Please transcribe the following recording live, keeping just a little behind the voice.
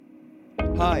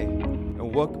Hi,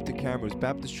 and welcome to Camrose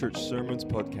Baptist Church Sermons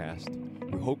Podcast.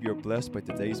 We hope you're blessed by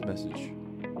today's message.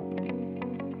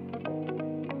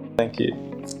 Thank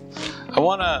you. I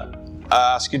want to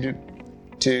ask you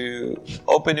to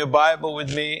open your Bible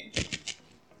with me.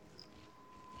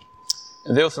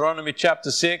 Deuteronomy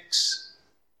chapter 6.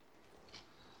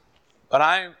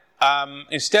 But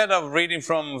instead of reading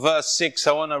from verse 6,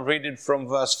 I want to read it from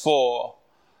verse 4.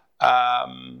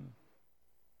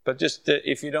 But just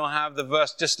if you don't have the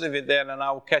verse, just leave it there and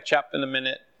I will catch up in a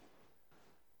minute.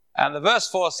 And the verse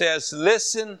 4 says,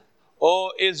 "Listen,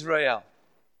 O Israel.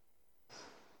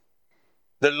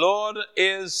 The Lord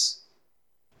is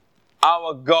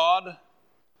our God,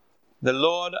 the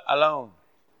Lord alone.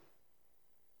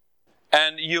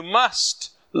 And you must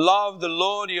love the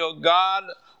Lord your God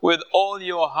with all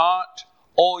your heart,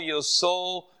 all your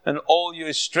soul, and all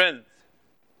your strength."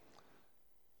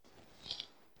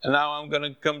 And now I'm going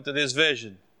to come to this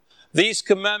vision. "These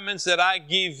commandments that I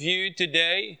give you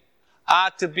today are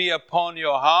to be upon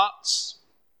your hearts.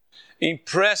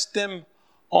 Impress them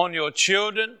on your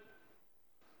children.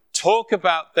 Talk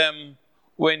about them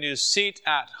when you sit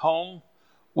at home,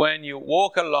 when you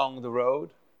walk along the road,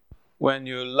 when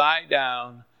you lie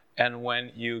down, and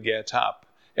when you get up."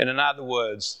 And in other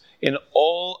words, in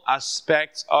all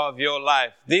aspects of your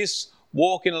life. This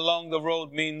walking along the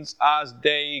road means as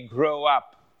they grow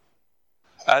up.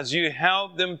 As you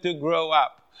help them to grow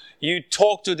up, you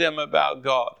talk to them about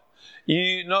God.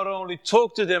 You not only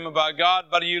talk to them about God,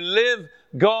 but you live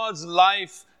God's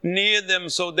life near them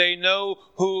so they know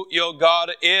who your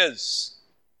God is.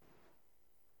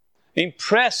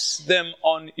 Impress them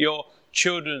on your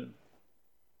children.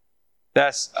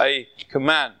 That's a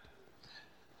command.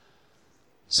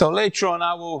 So later on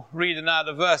I will read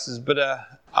another verses, but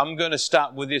I'm going to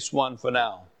start with this one for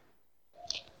now.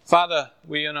 Father,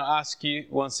 we're going to ask you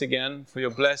once again for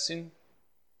your blessing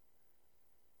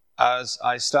as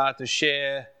I start to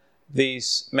share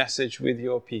this message with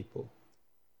your people.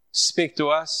 Speak to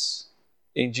us.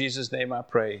 In Jesus' name I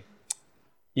pray.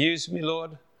 Use me,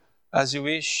 Lord, as you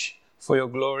wish, for your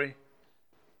glory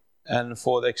and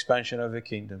for the expansion of your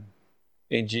kingdom.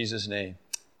 In Jesus' name,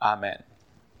 amen.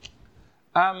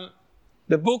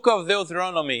 The book of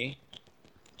Deuteronomy.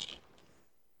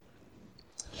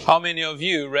 How many of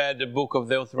you read the book of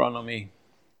Deuteronomy?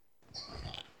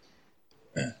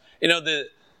 You know,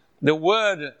 the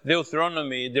word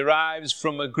Deuteronomy derives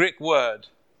from a Greek word,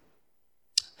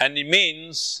 and it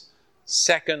means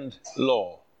second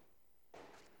law.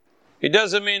 It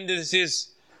doesn't mean this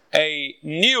is a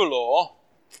new law,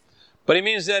 but it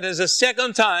means that it's a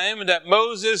second time that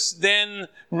Moses then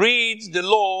reads the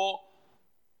law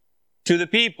to the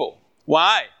people.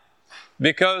 Why?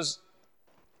 Because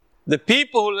the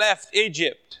people who left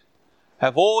Egypt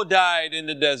have all died in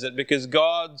the desert because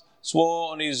God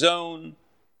swore on his own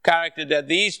character that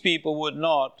these people would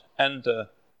not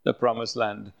enter the promised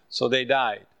land. So they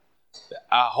died.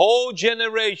 A whole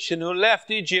generation who left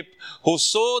Egypt, who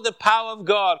saw the power of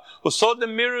God, who saw the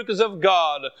miracles of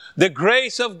God, the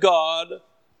grace of God,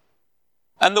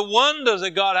 and the wonders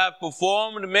that God had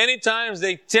performed. Many times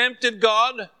they tempted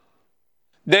God,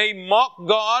 they mocked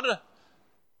God,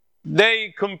 they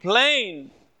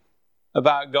complained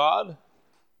about God,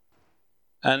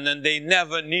 and then they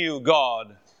never knew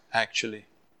God, actually.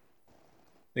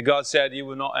 God said he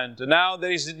would not enter. Now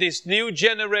there is this new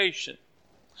generation.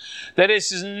 There is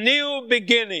this new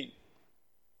beginning.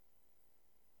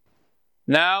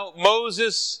 Now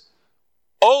Moses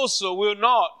also will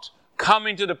not come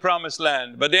into the promised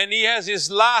land, but then he has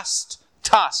his last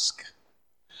task,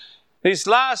 his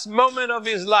last moment of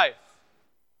his life,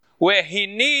 where he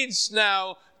needs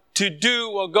now to do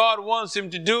what God wants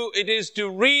him to do. It is to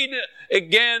read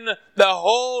again the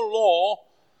whole law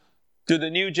to the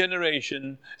new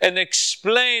generation and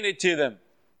explain it to them.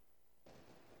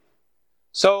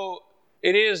 So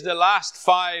it is the last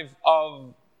 5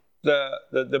 of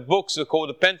the books are called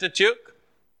the Pentateuch.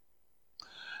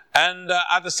 And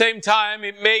at the same time,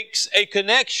 it makes a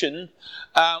connection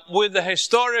with the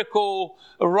historical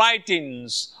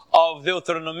writings of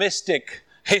Deuteronomistic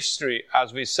history,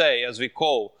 as we say, as we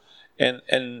call in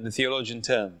the theologian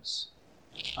terms.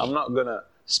 I'm not going to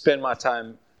spend my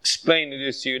time explaining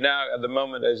this to you now. At the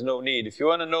moment, there's no need. If you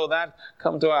want to know that,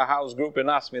 come to our house group and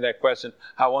ask me that question.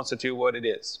 I will answer to you what it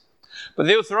is. But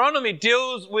Deuteronomy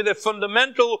deals with the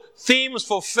fundamental themes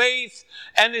for faith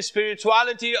and the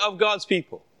spirituality of God's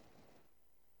people.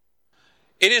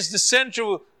 It is the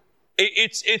central,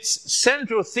 its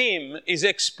central theme is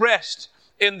expressed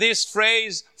in this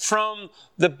phrase from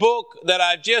the book that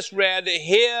I just read.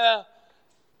 "Hear,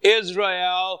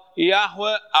 Israel,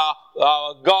 Yahweh,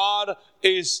 our God,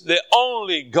 is the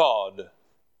only God.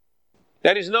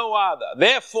 There is no other.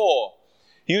 Therefore,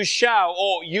 you shall,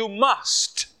 or you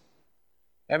must,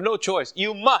 have no choice,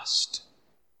 you must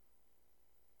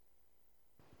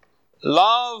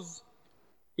love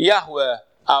Yahweh,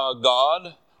 our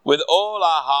God, with all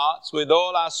our hearts, with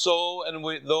all our soul, and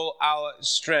with all our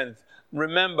strength.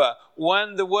 Remember,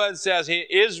 when the word says here,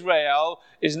 Israel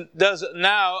does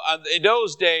now, in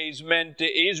those days meant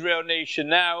the Israel nation,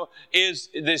 now is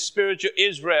the spiritual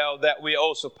Israel that we're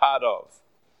also part of.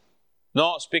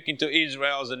 Not speaking to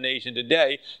Israel as a nation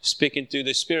today, speaking to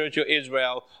the spiritual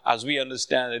Israel as we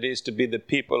understand it is to be the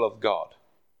people of God.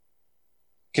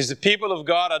 Because the people of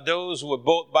God are those who were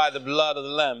bought by the blood of the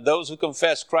Lamb. Those who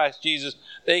confess Christ Jesus,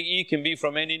 you can be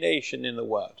from any nation in the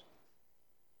world.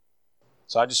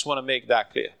 So I just want to make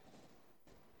that clear.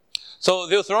 So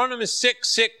Deuteronomy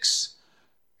 6:6,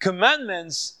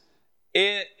 commandments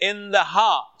in the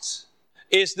heart,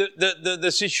 is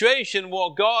the situation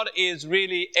what God is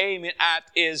really aiming at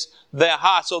is their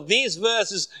heart. So these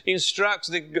verses instructs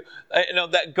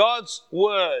that God's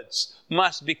words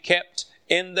must be kept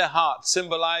in the heart,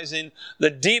 symbolizing the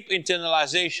deep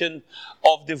internalization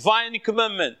of divine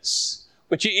commandments,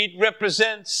 which it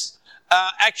represents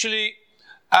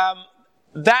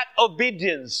that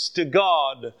obedience to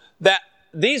God, that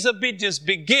this obedience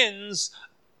begins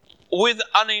with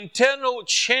an internal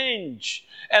change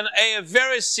and a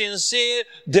very sincere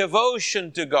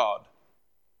devotion to God.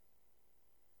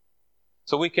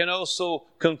 So we can also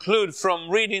conclude from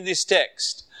reading this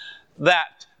text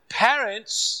that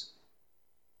parents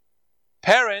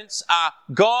are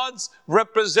God's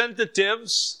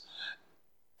representatives,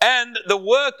 and the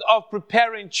work of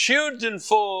preparing children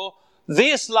for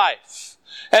this life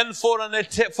and for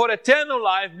eternal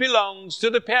life belongs to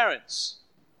the parents.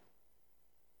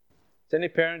 Is any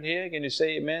parent here? Can you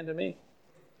say amen to me?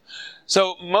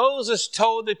 So Moses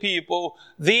told the people,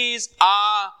 these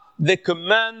are the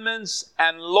commandments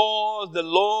and laws the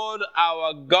Lord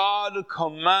our God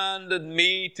commanded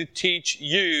me to teach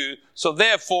you. So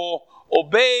therefore,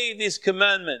 obey these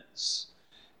commandments,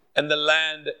 and the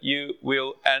land you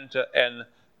will enter and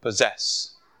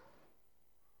possess.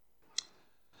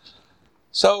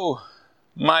 So,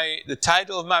 the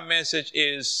title of my message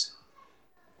is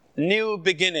New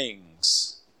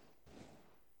Beginnings.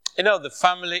 You know, the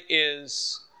family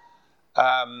is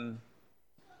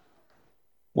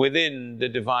within the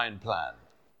divine plan.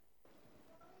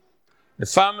 The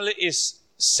family is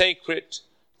sacred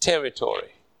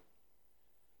territory.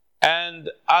 And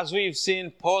as we've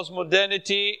seen,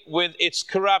 postmodernity with its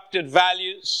corrupted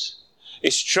values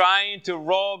is trying to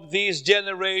rob this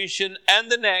generation and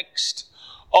the next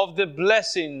of the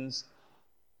blessings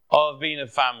of being a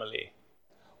family.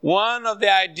 One of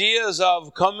the ideas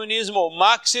of communism or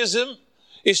Marxism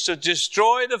is to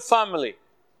destroy the family.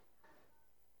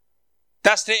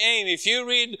 That's the aim. If you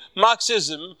read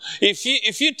Marxism, if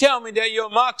you tell me that you're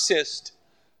Marxist,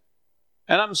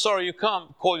 and I'm sorry, you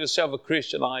can't call yourself a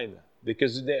Christian either,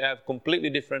 because they have completely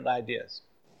different ideas,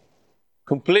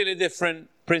 completely different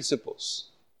principles.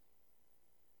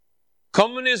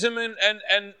 Communism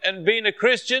and being a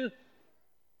Christian,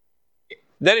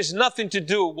 there is nothing to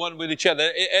do one with each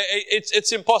other.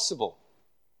 It's impossible.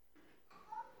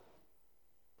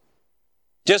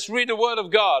 Just read the Word of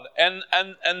God and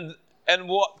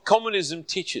what communism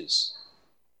teaches.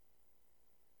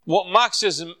 What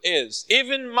Marxism is.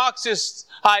 Even Marxist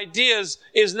ideas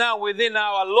is now within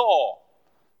our law.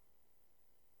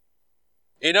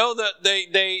 You know that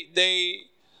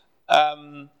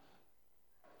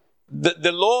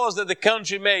the laws that the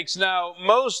country makes now,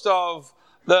 most of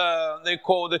they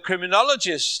call the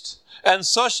criminologists and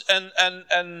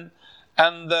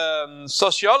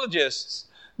sociologists,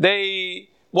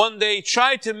 when they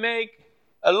try to make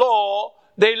a law,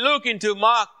 they look into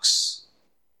Marx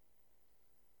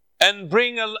and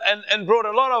brought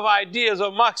a lot of ideas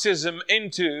of Marxism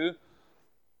into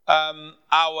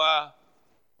our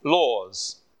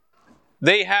laws.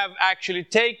 They have actually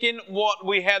taken what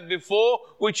we had before,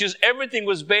 which is everything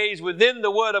was based within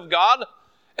the Word of God,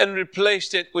 and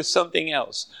replaced it with something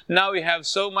else. Now we have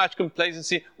so much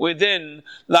complacency within.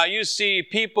 Now you see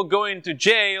people going to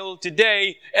jail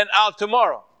today and out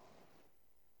tomorrow.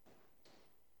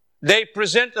 They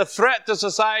present a threat to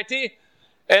society,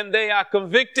 and they are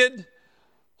convicted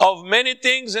of many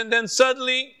things, and then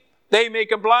suddenly they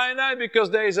make a blind eye because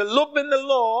there is a loop in the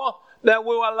law that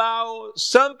will allow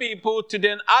some people to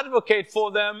then advocate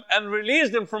for them and release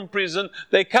them from prison.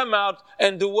 They come out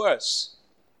and do worse.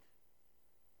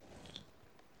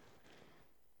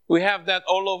 We have that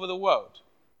all over the world.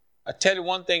 I tell you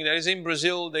one thing, that is in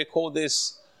Brazil, they call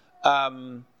this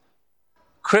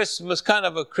Christmas, kind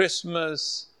of a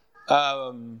Christmas,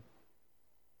 like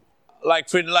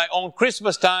on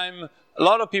Christmas time, a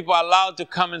lot of people are allowed to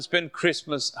come and spend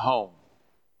Christmas home.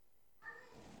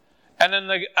 And then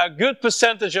a good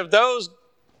percentage of those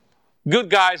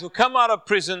good guys who come out of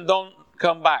prison don't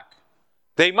come back.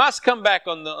 They must come back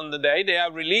on the day. They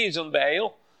are released on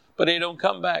bail, but they don't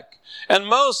come back. And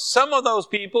some of those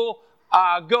people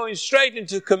are going straight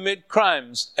into commit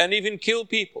crimes and even kill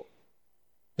people,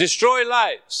 destroy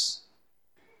lives.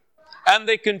 And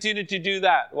they continue to do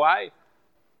that. Why?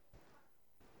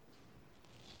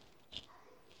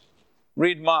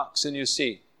 Read Marx and you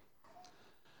see.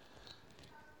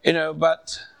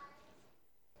 But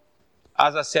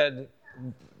as I said,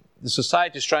 the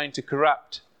society is trying to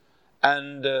corrupt.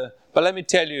 But let me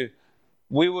tell you,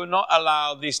 we will not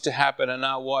allow this to happen in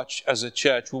our watch as a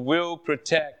church. We will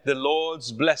protect the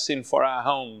Lord's blessing for our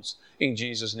homes in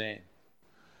Jesus' name.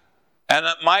 And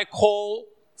my call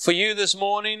for you this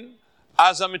morning,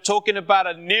 as I'm talking about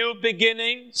a new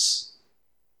beginnings,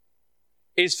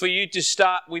 is for you to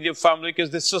start with your family, because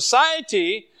the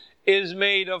society is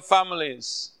made of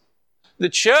families. The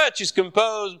church is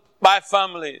composed by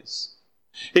families.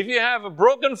 If you have a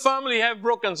broken family, you have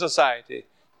broken society.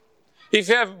 If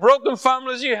you have broken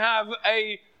families, you have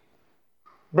a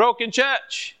broken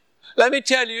church. Let me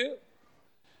tell you,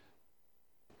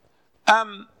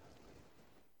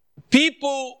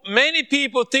 many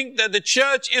people think that the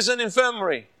church is an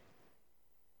infirmary.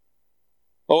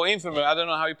 Or infirmary, I don't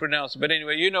know how you pronounce it, but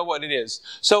anyway, you know what it is.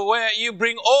 So where you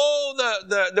bring all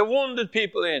the wounded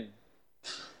people in.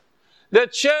 The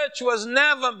church was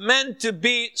never meant to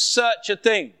be such a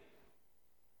thing.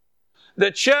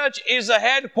 The church is a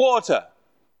headquarter.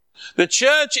 The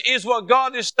church is what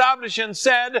God established and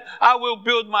said, I will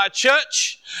build my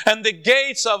church, and the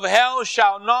gates of hell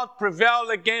shall not prevail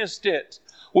against it.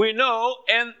 We know,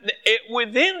 and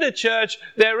within the church,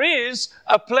 there is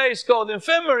a place called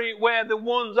infirmary where the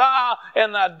wounds are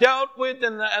and are dealt with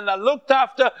and are looked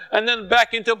after and then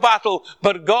back into battle.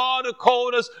 But God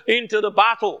called us into the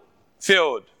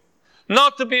battlefield.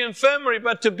 Not to be infirmary,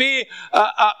 but to be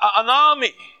an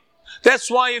army.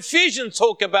 That's why Ephesians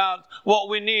talk about what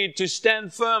we need to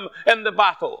stand firm in the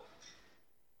battle.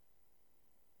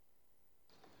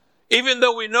 Even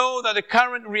though we know that the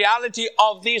current reality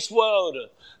of this world,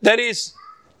 that is,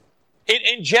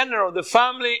 in general, the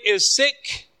family is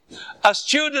sick. As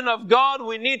children of God,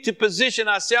 we need to position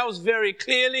ourselves very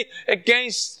clearly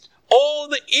against all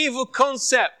the evil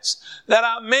concepts that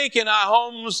are making our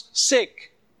homes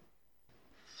sick.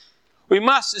 We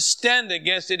must stand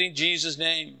against it in Jesus'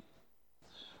 name.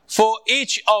 For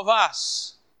each of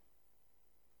us,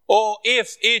 or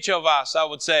if each of us, I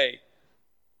would say,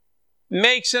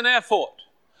 makes an effort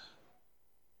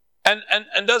and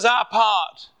does our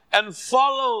part and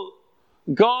follow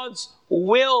God's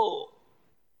will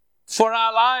for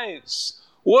our lives,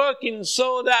 working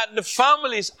so that the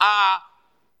families are,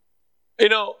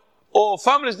 or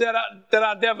families that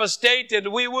are devastated,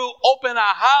 we will open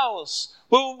our house.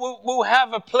 We'll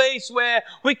have a place where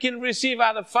we can receive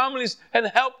other families and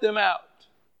help them out.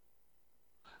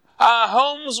 Our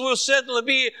homes will certainly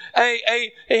be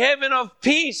a heaven of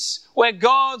peace where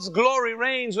God's glory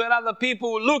reigns, where other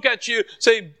people will look at you,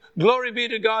 say, glory be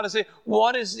to God, and say,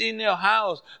 what is in your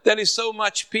house? There is so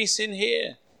much peace in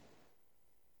here.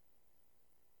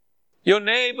 Your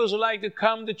neighbors like to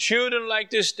come, the children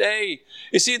like to stay.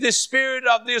 You see, the spirit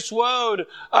of this world,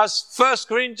 as 1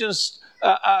 Corinthians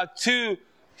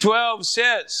 2:12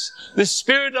 says, the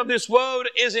spirit of this world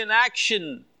is in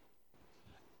action.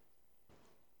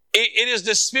 It is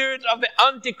the spirit of the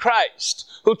Antichrist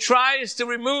who tries to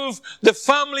remove the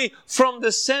family from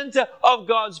the center of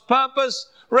God's purpose,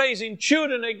 raising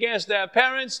children against their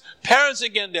parents, parents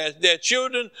against their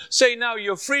children, say, now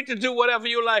you're free to do whatever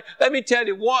you like. Let me tell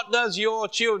you, what does your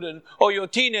children or your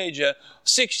teenager,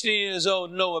 16 years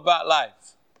old, know about life?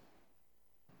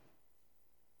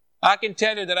 I can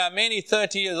tell you there are many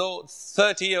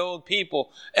 30-year-old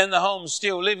people in the home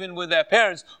still living with their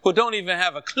parents who don't even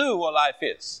have a clue what life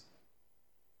is.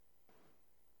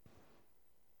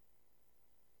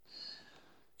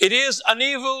 It is an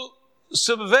evil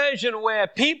subversion where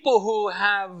people who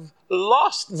have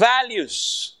lost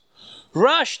values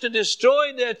rush to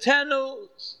destroy the eternal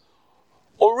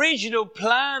original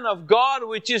plan of God,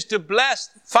 which is to bless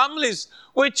families,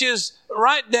 which is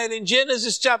right there in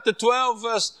Genesis chapter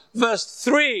 12, verse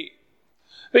 3.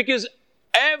 Because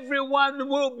everyone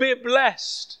will be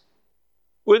blessed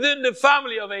within the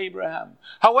family of Abraham.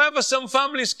 However, some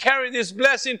families carry this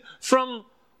blessing from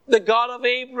the God of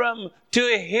Abraham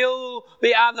to heal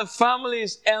the other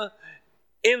families and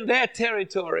in their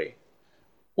territory.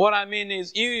 What I mean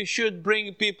is, you should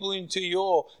bring people into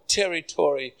your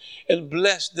territory and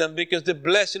bless them, because the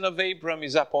blessing of Abraham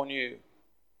is upon you.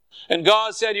 And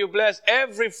God said, you bless,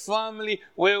 every family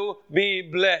will be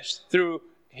blessed through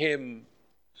him.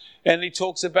 And he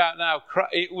talks about now,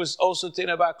 it was also talking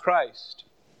about Christ.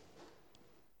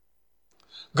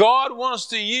 God wants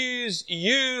to use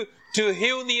you to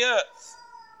heal the earth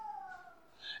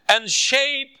and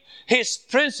shape his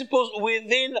principles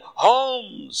within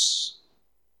homes.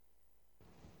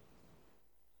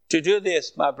 To do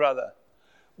this, my brother,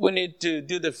 we need to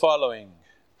do the following.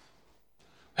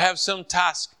 We have some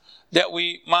task that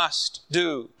we must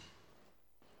do.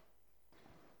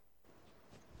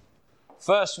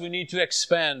 First, we need to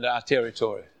expand our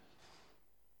territory.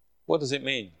 What does it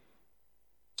mean?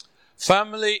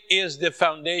 Family is the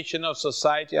foundation of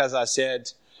society, as I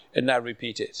said, and I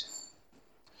repeat it.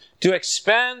 To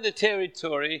expand the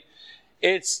territory,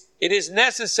 it is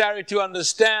necessary to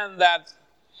understand that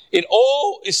it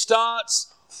all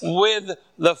starts with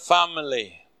the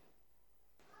family.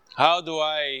 How do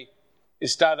I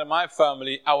start my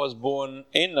family? I was born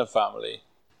in a family.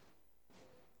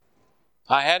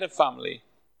 I had a family.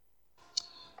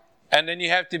 And then you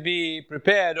have to be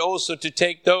prepared also to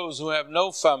take those who have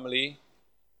no family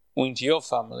into your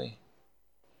family.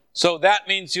 So that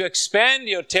means you expand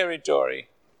your territory.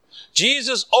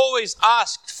 Jesus always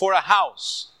asked for a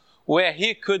house where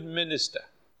he could minister.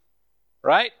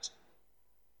 Right?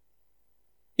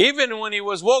 Even when he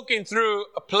was walking through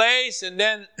a place and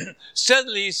then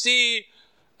suddenly you see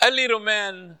a little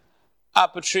man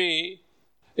up a tree.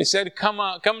 He said, come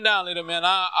down, little man.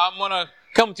 I'm going to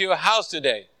come to your house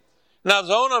today. Now, I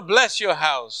want to bless your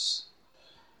house.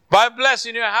 By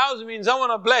blessing your house, it means I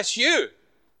want to bless you.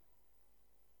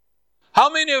 How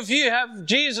many of you have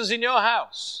Jesus in your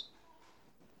house?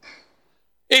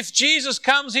 If Jesus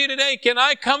comes here today, can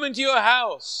I come into your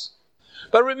house?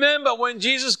 But remember, when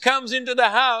Jesus comes into the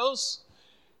house,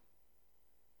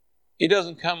 he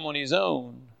doesn't come on his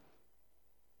own.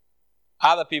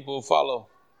 Other people will follow.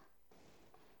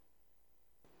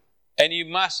 And you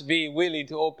must be willing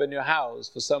to open your house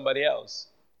for somebody else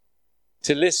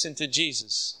to listen to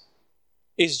Jesus.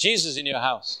 Is Jesus in your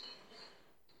house?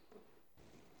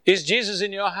 Is Jesus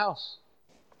in your house?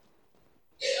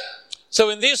 So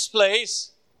in this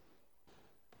place,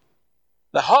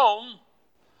 the home,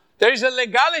 there is a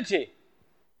legality.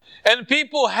 And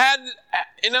people had,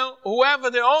 whoever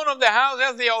the owner of the house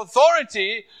has the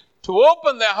authority to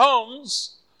open their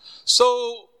homes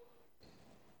so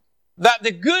that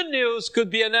the good news could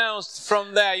be announced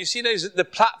from there. You see, the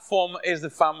platform is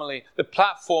the family. The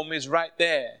platform is right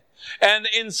there. And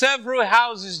in several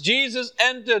houses, Jesus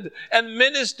entered and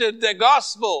ministered the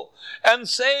gospel and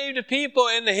saved people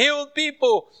and healed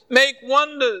people, make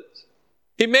wonders.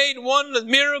 He made wonders,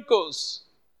 miracles.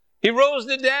 He rose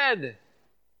the dead.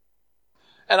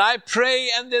 And I pray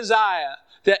and desire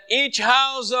that each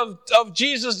house of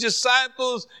Jesus'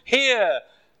 disciples here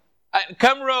at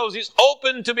Camrose is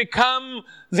open to become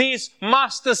this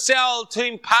master cell to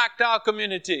impact our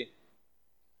community.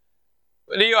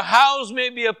 Your house may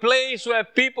be a place where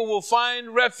people will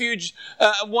find refuge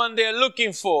when they're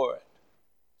looking for it.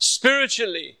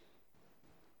 Spiritually.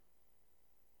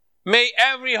 May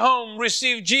every home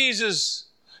receive Jesus.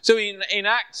 So in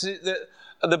Acts,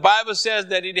 the Bible says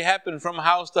that it happened from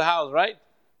house to house, right?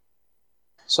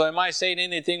 So am I saying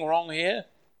anything wrong here?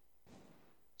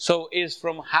 So it's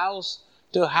from house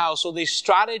to house. So the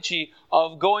strategy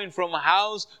of going from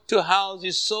house to house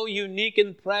is so unique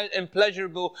and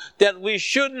pleasurable that we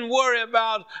shouldn't worry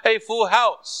about a full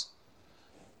house.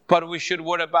 But we should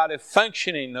worry about a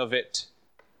functioning of it.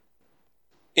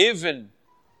 Even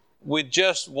with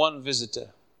just one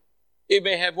visitor. You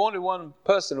may have only one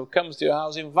person who comes to your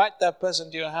house. Invite that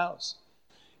person to your house.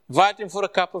 Invite him for a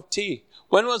cup of tea.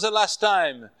 When was the last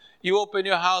time you opened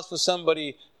your house for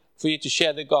somebody for you to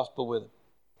share the gospel with them?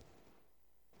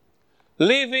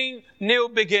 Living new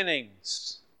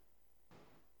beginnings.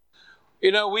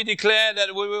 We declare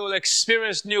that we will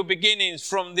experience new beginnings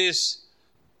from this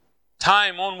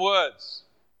time onwards.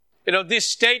 This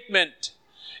statement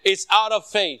is out of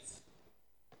faith.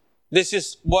 This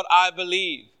is what I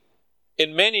believe.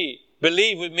 And many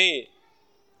believe with me.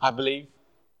 I believe.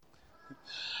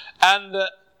 And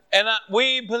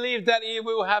we believe that it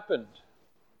will happen.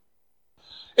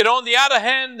 And on the other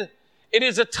hand, it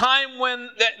is a time when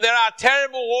there are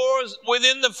terrible wars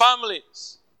within the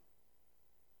families.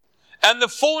 And the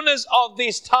fullness of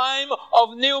this time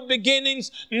of new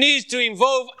beginnings needs to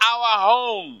involve our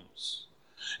homes.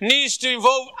 needs to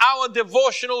involve our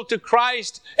devotional to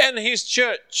Christ and His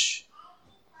church.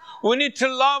 We need to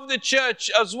love the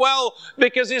church as well,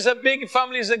 because it's a big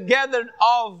family. It's a gathering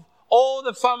of all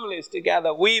the families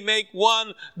together. We make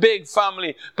one big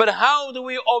family. But how do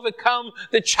we overcome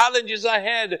the challenges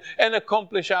ahead and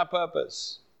accomplish our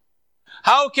purpose?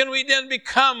 How can we then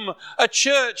become a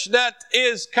church that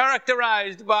is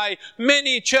characterized by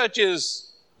many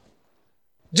churches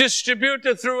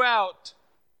distributed throughout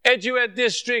Eduate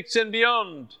districts and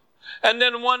beyond? And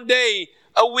then one day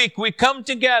a week we come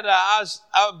together as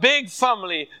a big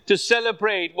family to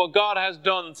celebrate what God has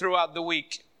done throughout the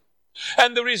week.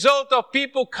 And the result of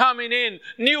people coming in,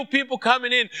 new people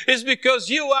coming in, is because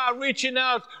you are reaching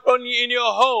out in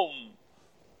your home.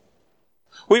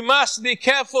 We must be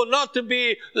careful not to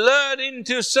be lured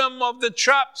into some of the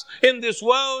traps in this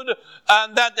world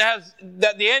that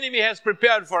the enemy has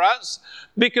prepared for us.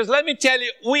 Because let me tell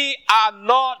you, we are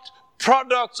not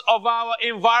products of our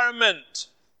environment.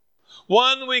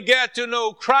 When we get to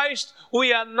know Christ,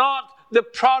 we are not the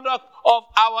product of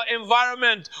our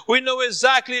environment. We know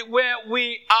exactly where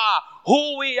we are,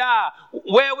 who we are,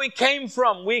 where we came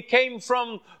from. We came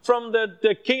from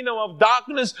the kingdom of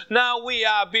darkness. Now we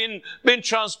are being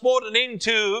transported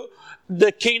into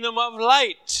the kingdom of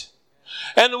light.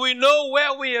 And we know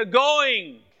where we are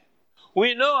going.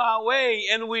 We know our way,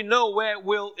 and we know where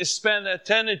we'll spend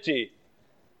eternity.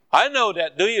 I know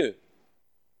that, do you?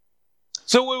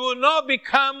 So we will not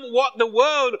become what the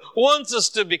world wants us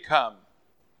to become.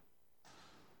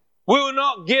 We will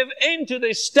not give in to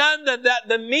the standard that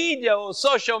the media or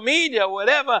social media,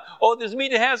 whatever, or this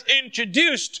media has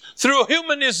introduced through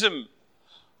humanism,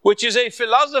 which is a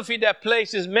philosophy that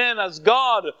places man as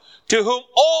God, to whom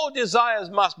all desires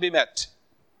must be met,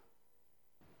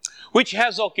 which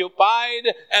has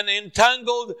occupied and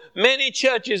entangled many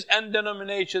churches and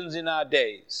denominations in our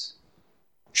days,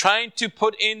 trying to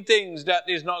put in things that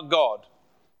is not God.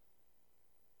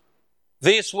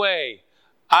 This way,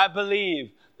 I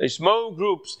believe, the small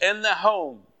groups in the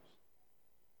home,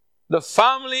 the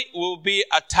family will be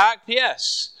attacked,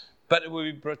 yes, but it will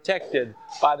be protected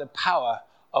by the power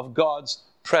of God's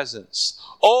presence.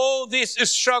 All these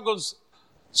struggles,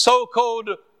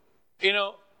 so-called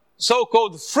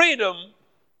freedom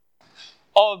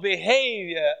of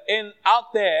behavior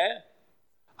out there,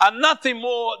 are nothing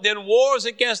more than wars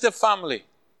against the family.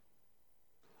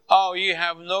 Oh, you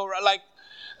have no right.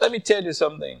 Let me tell you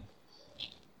something.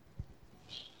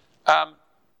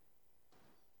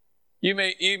 You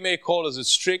may call us a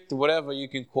strict, whatever you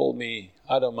can call me.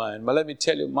 I don't mind. But let me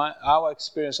tell you our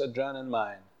experience, Adrian and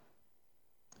mine.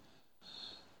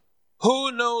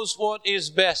 Who knows what is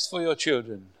best for your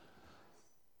children?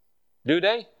 Do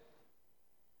they?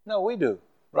 No, we do,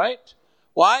 right?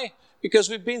 Why? Because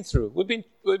we've been through.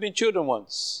 We've been children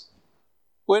once.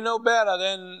 We know better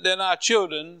than our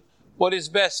children what is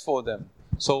best for them.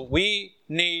 So we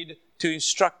need to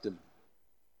instruct them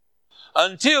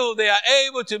until they are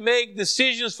able to make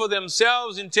decisions for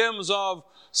themselves in terms of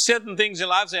certain things in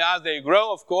life. So as they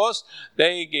grow, of course,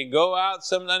 they can go out.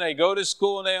 Sometimes they go to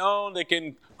school on their own. They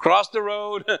can cross the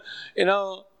road,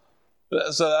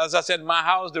 So as I said, in my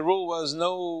house, the rule was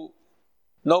no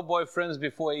boyfriends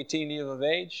before 18 years of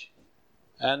age.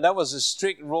 And that was a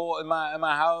strict rule in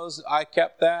my house. I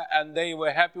kept that, and they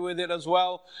were happy with it as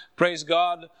well. Praise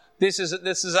God. This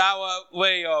is our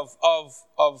way of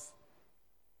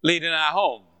leading our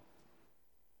home.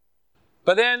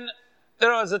 But then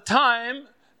there was a time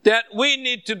that we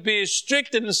need to be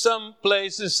strict in some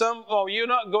places. You're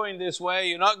not going this way.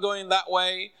 You're not going that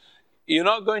way. You're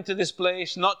not going to this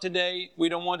place. Not today. We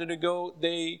don't want you to go.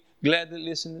 They gladly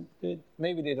listen to it.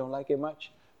 Maybe they don't like it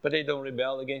much, but they don't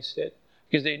rebel against it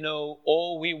because they know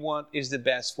all we want is the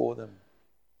best for them.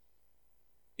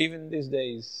 Even these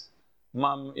days,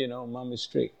 Mom is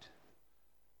strict.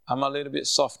 I'm a little bit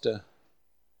softer.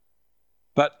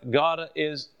 But God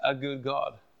is a good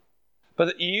God.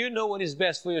 But you know what is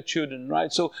best for your children,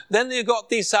 right? So then you got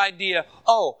this idea,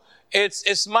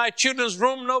 it's my children's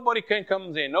room, nobody can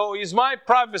come in. Oh, it's my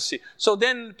privacy. So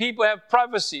then people have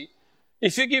privacy.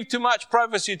 If you give too much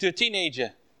privacy to a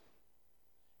teenager,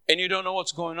 and you don't know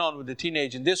what's going on with the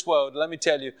teenager in this world, let me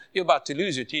tell you, you're about to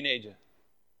lose your teenager.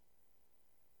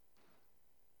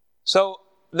 So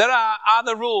there are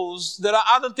other rules. There are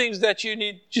other things that you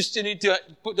need to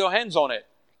put your hands on it.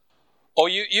 Or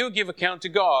you give account to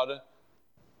God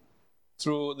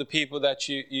through the people that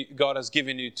God has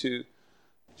given you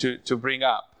to bring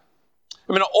up.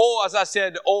 As I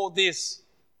said, all this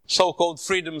so-called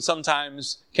freedom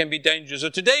sometimes can be dangerous. So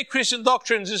today, Christian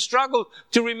doctrines struggle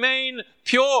to remain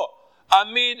pure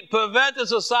amid perverted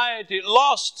society,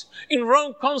 lost in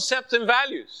wrong concepts and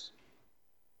values.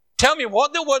 Tell me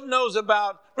what the Word knows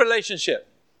about relationship.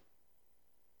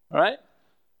 All right?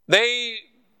 They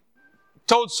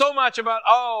told so much about,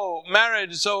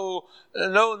 marriage, so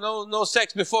no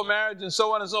sex before marriage and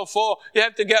so on and so forth. You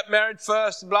have to get married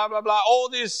first, blah, blah, blah. All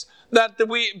this that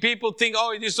people think,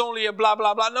 it is only a blah,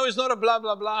 blah, blah. No, it's not a blah,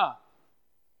 blah, blah.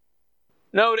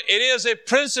 No, it is a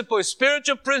principle, a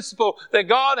spiritual principle that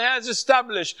God has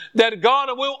established, that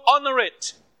God will honor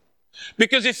it.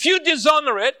 Because if you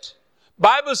dishonor it,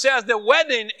 Bible says the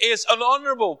wedding is an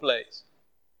honorable place.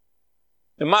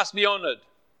 It must be honored.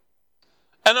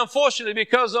 And unfortunately,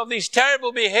 because of this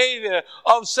terrible behavior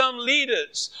of some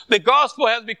leaders, the gospel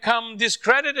has become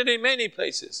discredited in many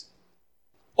places.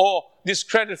 Or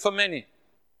discredited for many.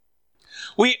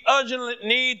 We urgently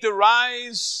need to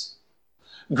rise,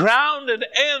 grounded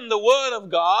in the Word of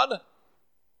God,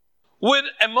 with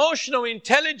emotional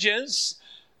intelligence,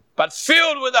 but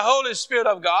filled with the Holy Spirit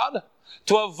of God,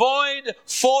 to avoid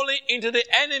falling into the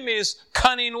enemy's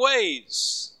cunning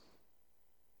ways.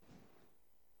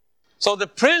 So the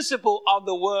principle of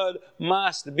the Word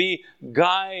must be a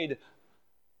guide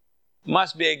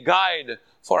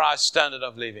for our standard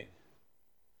of living.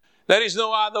 There is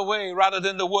no other way rather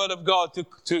than the Word of God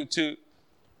to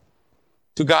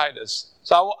guide us.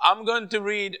 So I'm going to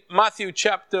read Matthew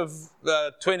chapter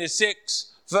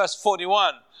 26, verse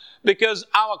 41. Because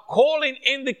our calling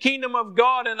in the kingdom of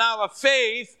God and our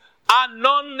faith are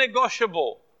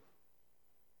non-negotiable.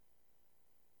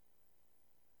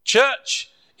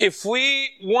 Church, if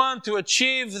we want to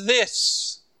achieve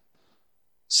this,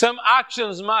 some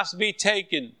actions must be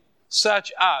taken,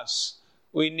 such as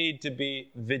we need to be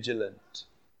vigilant.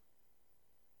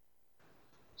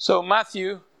 So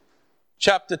Matthew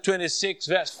chapter 26,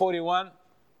 verse 41.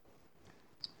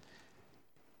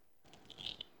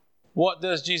 What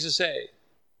does Jesus say?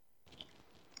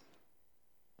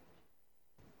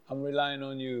 I'm relying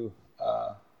on you,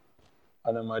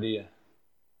 Anna Maria.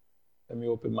 Let me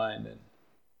open mine then.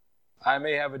 I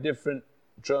may have a different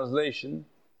translation.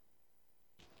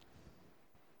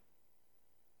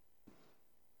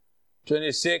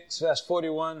 26, verse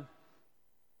 41.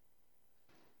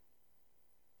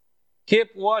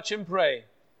 Keep watch and pray,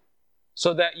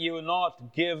 so that you will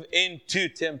not give in to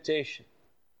temptation.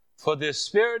 For the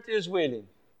spirit is willing,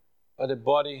 but the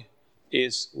body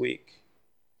is weak.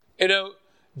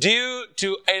 Due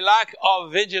to a lack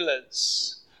of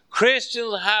vigilance,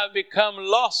 Christians have become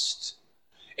lost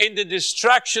in the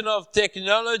distraction of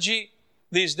technology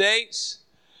these days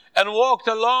and walked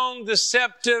along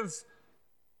deceptive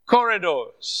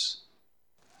corridors.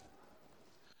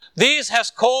 This has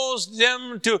caused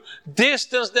them to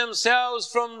distance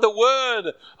themselves from the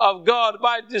Word of God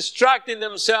by distracting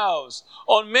themselves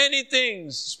on many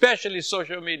things, especially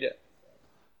social media.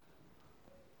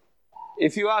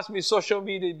 If you ask me, social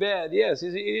media is bad? Yes,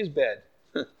 it is bad.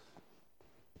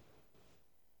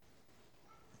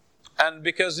 And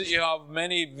because you have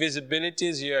many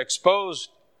visibilities, you're exposed,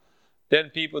 then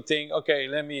people think, okay,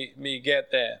 let me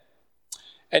get there.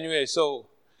 Anyway, so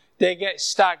they get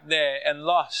stuck there and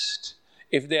lost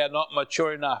if they are not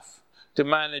mature enough to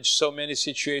manage so many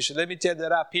situations. Let me tell you,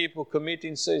 there are people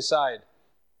committing suicide,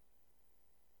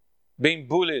 being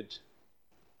bullied,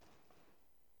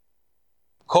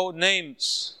 called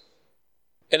names,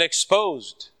 and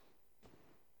exposed,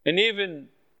 and even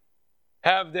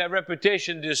have their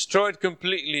reputation destroyed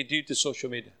completely due to social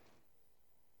media.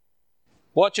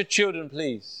 Watch your children,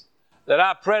 please. There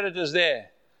are predators there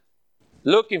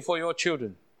looking for your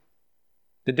children.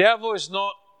 The devil is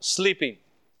not sleeping.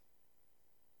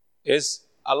 He's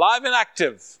alive and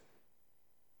active.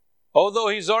 Although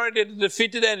he's already the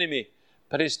defeated enemy,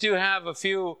 but he still have a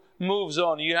few moves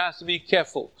on. You have to be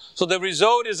careful. So the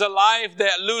result is a life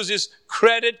that loses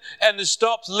credit and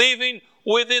stops living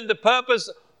within the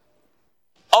purpose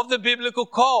of the biblical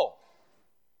call.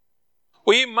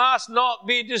 We must not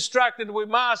be distracted. We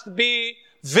must be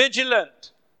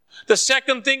vigilant. The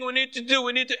second thing we need to do,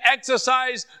 we need to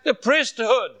exercise the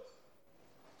priesthood.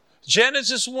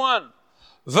 Genesis 1,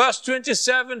 verse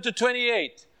 27 to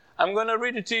 28. I'm going to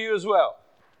read it to you as well.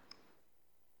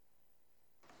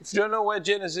 If you don't know where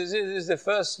Genesis is, it's the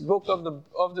first book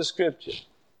of the scripture.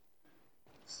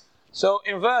 So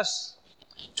in verse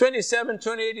 27,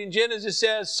 28 in Genesis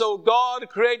says, so God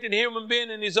created human being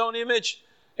in His own image.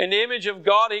 In the image of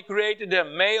God He created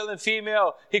them. Male and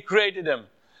female He created them.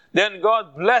 Then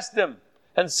God blessed them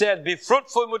and said, be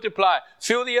fruitful and multiply,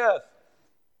 fill the earth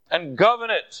and govern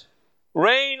it.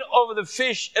 Reign over the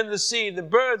fish in the sea, the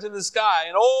birds in the sky,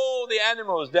 and all the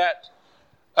animals that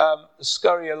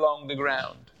scurry along the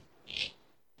ground.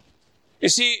 you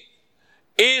see,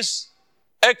 is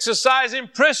exercising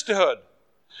priesthood.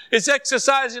 It's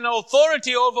exercising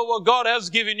authority over what God has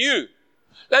given you.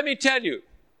 Let me tell you,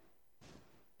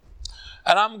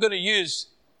 and I'm going to use,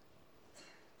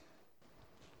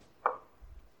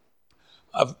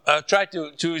 I've tried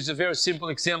to use a very simple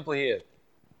example here.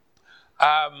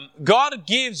 God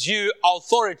gives you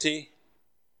authority,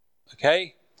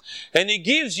 okay? And He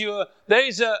gives you,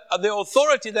 the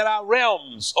authority, there are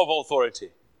realms of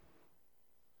authority.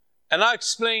 And I'll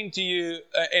explain to you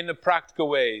in the practical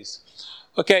ways.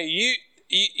 Okay,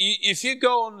 if you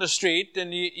go on the street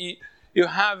and you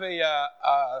have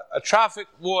a traffic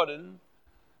warden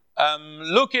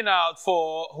looking out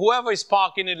for whoever is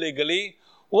parking illegally,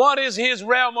 what is his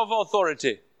realm of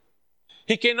authority?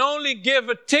 He can only give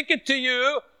a ticket to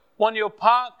you when you're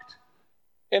parked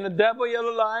in a double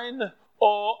yellow line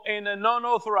or in a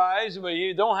non-authorized where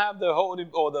you don't have the holding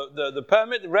or the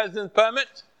permit, the residence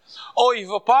permit, or if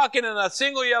you're parking in a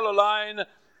single yellow line,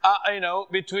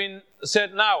 between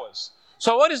certain hours.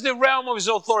 So what is the realm of his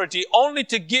authority? Only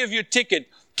to give you a ticket.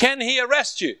 Can he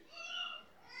arrest you?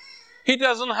 He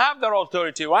doesn't have that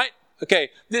authority, right?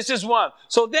 Okay, this is one.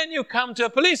 So then you come to a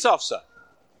police officer.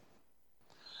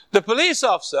 The police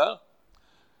officer,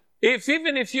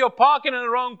 even if you're parking in the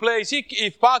wrong place,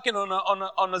 if parking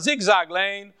on a zigzag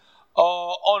lane,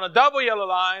 or on a double yellow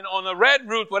line, on a red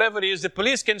route, whatever it is, the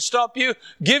police can stop you,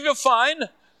 give you a fine,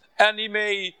 and he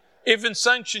may even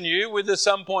sanction you with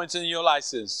some points in your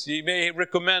license. He may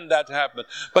recommend that to happen.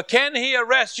 But can he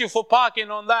arrest you for parking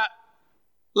on that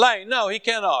lane? No, he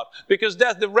cannot. Because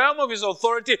that's the realm of his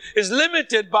authority is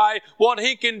limited by what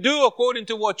he can do according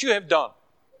to what you have done.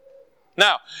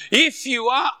 Now, if you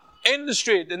are in the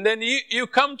street and then you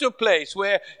come to a place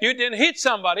where you didn't hit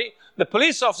somebody, the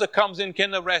police officer comes in,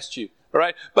 can arrest you.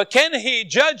 Right? But can he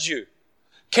judge you?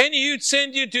 Can he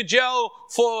send you to jail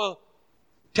for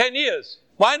 10 years?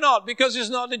 Why not? Because he's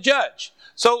not a judge.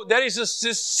 So there is a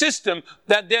system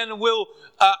that then will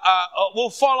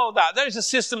follow that. There is a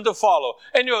system to follow.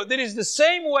 And there is the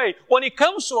same way when it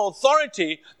comes to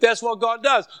authority, that's what God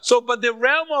does. So, but the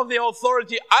realm of the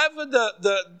authority, either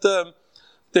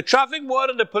the traffic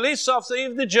warden, the police officer,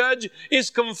 if the judge is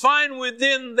confined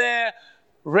within their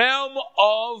realm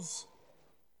of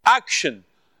action.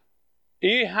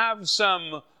 You have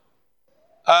some,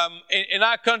 in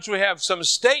our country we have some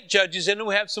state judges and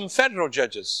we have some federal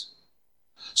judges.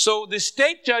 So the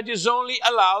state judge is only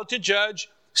allowed to judge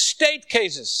state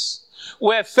cases,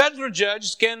 where federal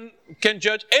judges can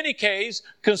judge any case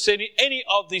concerning any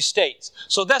of these states.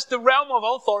 So that's the realm of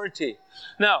authority.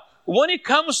 Now, when it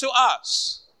comes to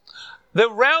us, the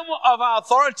realm of our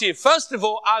authority, first of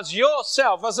all, as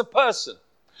yourself, as a person,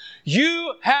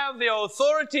 you have the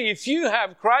authority. If you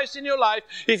have Christ in your life,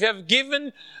 if you have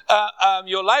given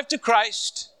your life to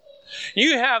Christ,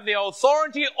 you have the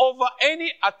authority over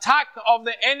any attack of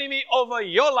the enemy over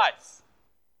your life.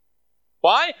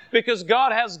 Why? Because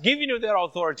God has given you that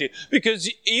authority. Because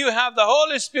you have the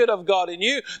Holy Spirit of God in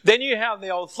you, then you have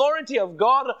the authority of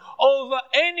God over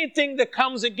anything that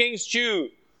comes against you.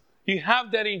 You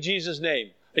have that in Jesus'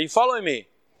 name. Are you following me?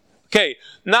 Okay,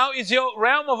 now is your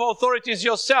realm of authority is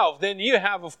yourself. Then you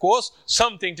have, of course,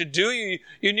 something to do.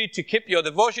 You need to keep your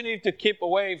devotion. You need to keep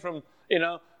away from,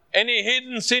 any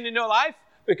hidden sin in your life,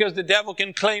 because the devil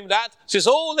can claim that. So it's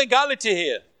all legality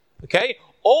here. Okay?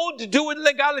 All to do with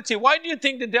legality. Why do you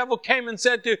think the devil came and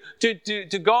said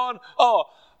to God,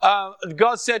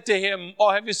 God said to him,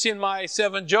 have you seen my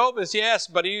servant Job? He said, yes,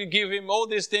 but you give him all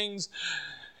these things.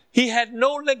 He had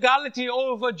no legality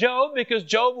over Job because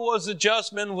Job was a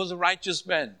just man, was a righteous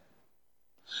man.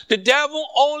 The devil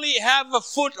only have a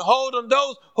foothold on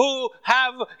those who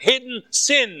have hidden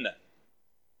sin.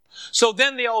 So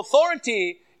then the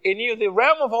authority in you, the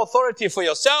realm of authority for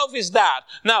yourself is that.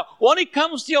 Now, when it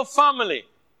comes to your family,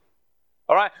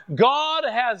 all right, God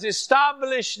has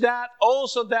established that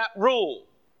rule,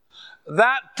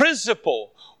 that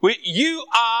principle. You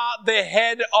are the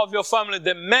head of your family.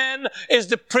 The man is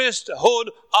the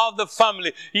priesthood of the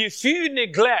family. If you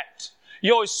neglect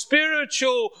your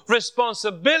spiritual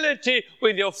responsibility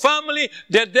with your family,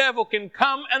 the devil can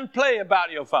come and play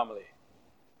about your family.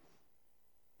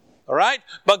 All right?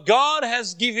 But God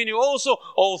has given you also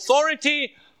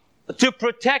authority to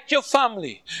protect your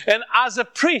family. And as a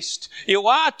priest, you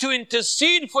are to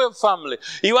intercede for your family.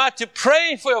 You are to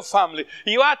pray for your family.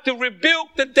 You are to rebuke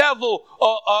the devil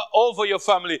over your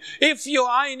family. If you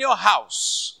are in your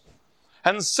house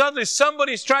and suddenly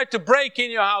somebody's tried to break in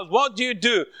your house, what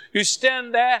do? You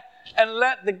stand there and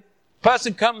let the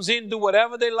person comes in, do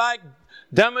whatever they like,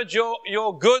 damage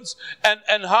your goods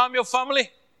and harm your family?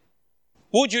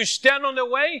 Would you stand on the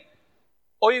way?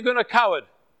 or you're going to coward?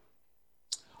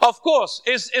 Of course,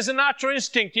 it's a natural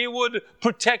instinct. You would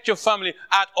protect your family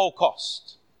at all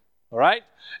costs. All right?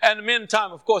 And in the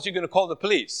meantime, of course, you're going to call the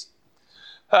police.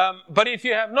 But if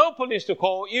you have no police to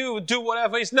call, you do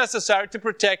whatever is necessary to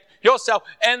protect yourself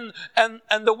and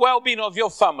the well-being of your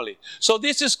family. So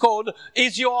this is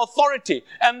your authority.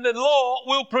 And the law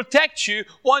will protect you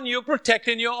when you're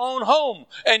protecting your own home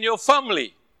and your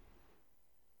family.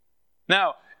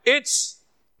 Now,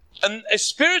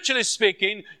 spiritually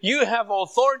speaking, you have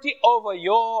authority over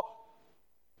your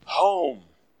home.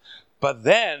 But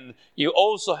then you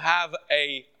also have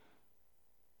an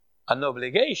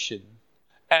obligation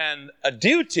and a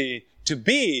duty to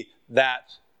be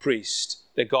that priest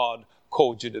that God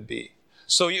called you to be.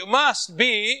 So you must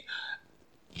be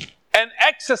and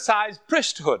exercise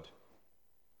priesthood.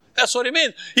 That's what it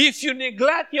means. If you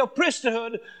neglect your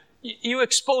priesthood, you're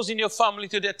exposing your family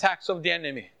to the attacks of the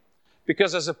enemy.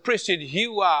 Because as a priesthood,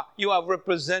 you are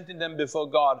representing them before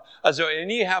God. And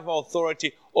you have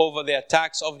authority over the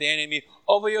attacks of the enemy,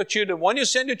 over your children. When you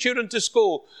send your children to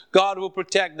school, God will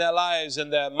protect their lives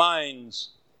and their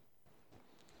minds.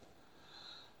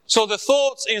 So the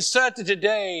thoughts inserted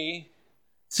today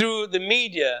through the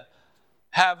media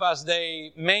have as their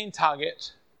main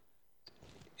target,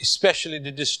 especially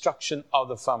the destruction of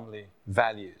the family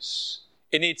values.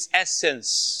 In its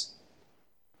essence,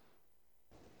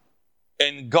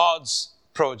 in God's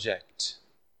project.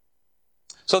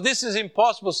 So this is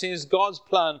impossible since God's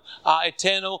plan are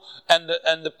eternal and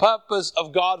the purpose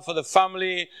of God for the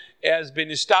family has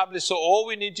been established. So all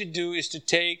we need to do is to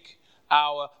take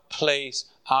our place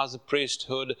as a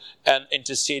priesthood and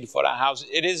intercede for our houses.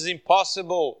 It is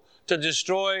impossible to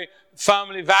destroy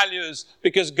family values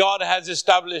because God has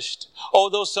established.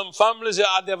 Although some families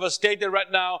are devastated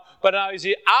right now, but now is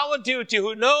it our duty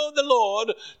who know the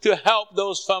Lord to help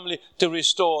those families to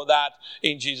restore that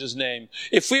in Jesus' name.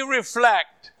 If we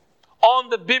reflect on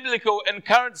the biblical and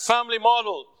current family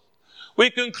model, we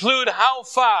conclude how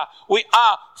far we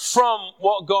are from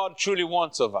what God truly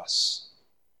wants of us.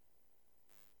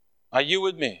 Are you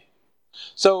with me?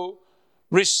 So,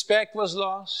 respect was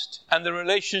lost, and the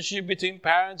relationship between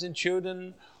parents and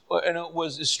children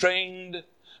was strained,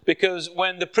 because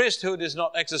when the priesthood is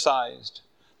not exercised,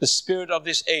 the spirit of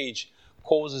this age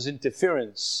causes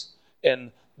interference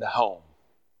in the home.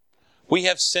 We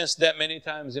have sensed that many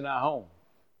times in our home.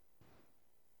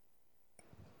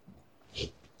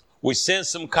 We sense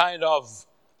some kind of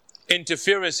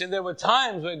interference, and there were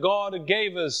times where God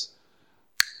gave us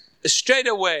straight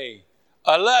away,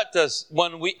 alert us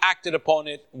when we acted upon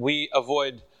it. We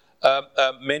avoid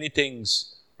many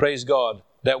things, praise God,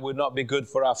 that would not be good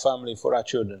for our family, for our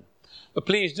children. But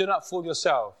please do not fool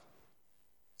yourself.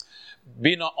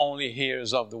 Be not only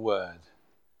hearers of the word,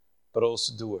 but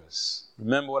also doers.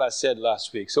 Remember what I said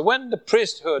last week. So when the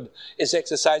priesthood is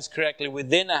exercised correctly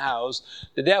within a house,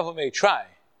 the devil may try,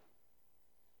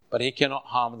 but he cannot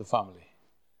harm the family.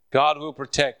 God will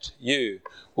protect you,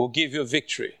 will give you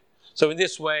victory. So in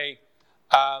this way,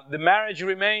 the marriage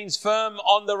remains firm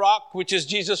on the rock, which is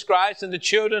Jesus Christ, and the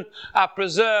children are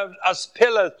preserved as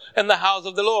pillars in the house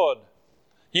of the Lord.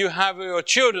 You have your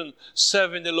children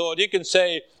serving the Lord. You can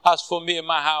say, as for me and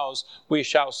my house, we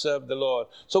shall serve the Lord.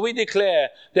 So we declare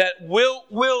that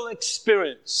we'll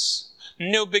experience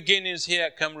new beginnings here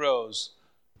at Camrose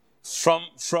from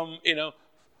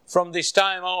this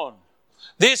time on.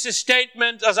 This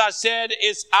statement, as I said,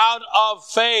 is out of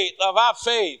faith, of our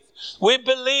faith. We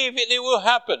believe it will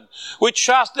happen. We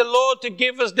trust the Lord to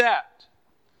give us that.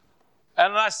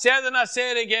 And I said and I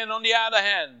say it again, on the other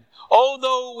hand,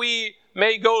 although we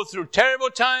may go through terrible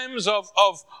times of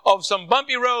some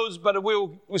bumpy roads, but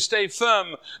we'll stay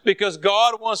firm, because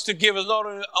God wants to give us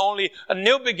not only a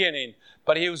new beginning,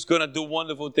 but He was going to do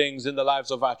wonderful things in the lives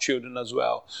of our children as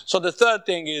well. So the third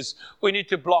thing is we need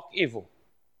to block evil.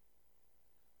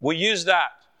 We use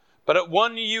that. But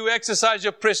when you exercise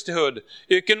your priesthood,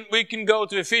 we can go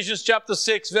to Ephesians chapter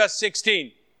 6, verse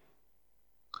 16.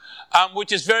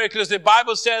 Which is very clear. The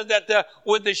Bible says that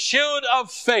with the shield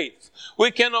of faith,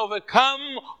 we can overcome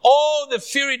all the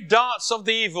fiery darts of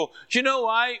the evil. Do you know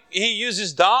why He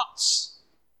uses darts?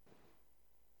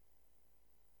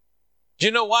 Do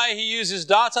you know why He uses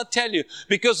darts? I'll tell you.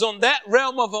 Because on that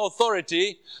realm of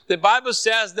authority, the Bible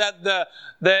says that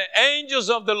the angels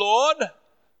of the Lord,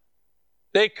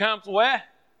 they come where?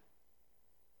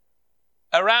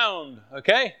 Around,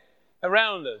 okay?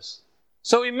 Around us.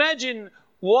 So imagine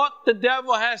what the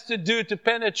devil has to do to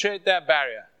penetrate that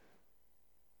barrier.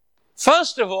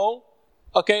 First of all,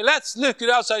 okay, let's look at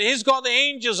outside. He's got the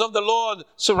angels of the Lord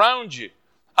surround you,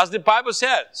 as the Bible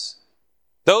says.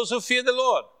 Those who fear the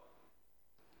Lord.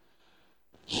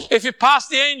 If you pass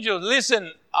the angels,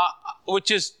 listen,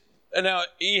 which is,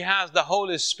 he has the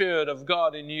Holy Spirit of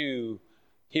God in you,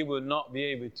 he will not be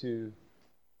able to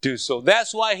do so.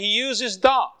 That's why he uses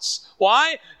darts.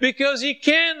 Why? Because he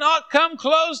cannot come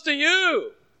close to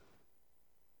you.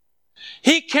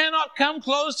 He cannot come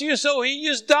close to you, so he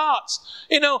used darts.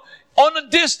 On a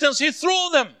distance, he threw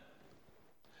them.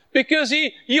 Because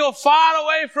you're far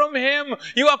away from him.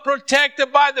 You are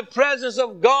protected by the presence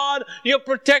of God. You're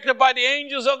protected by the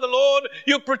angels of the Lord.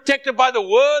 You're protected by the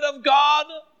Word of God.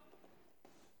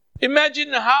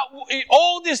 Imagine how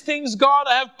all these things God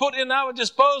have put in our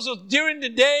disposal during the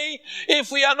day.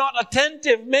 If we are not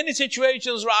attentive, many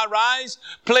situations arise,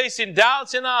 placing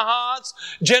doubts in our hearts,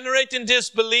 generating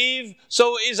disbelief.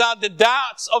 So are the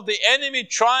doubts of the enemy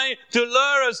trying to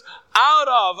lure us out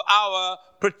of our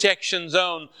protection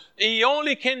zone. He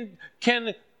only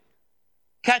can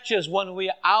catch us when we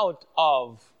are out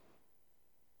of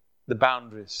the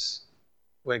boundaries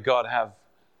where God have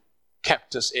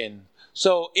kept us in.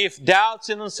 So if doubts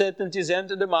and uncertainties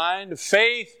enter the mind,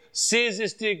 faith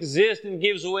ceases to exist and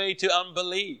gives way to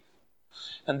unbelief.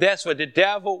 And that's where the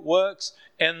devil works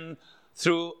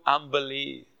through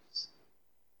unbelief.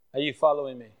 Are you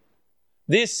following me?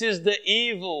 This is the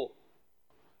evil,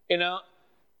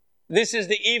 this is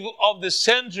the evil of the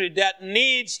century that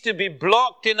needs to be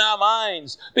blocked in our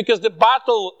minds, because the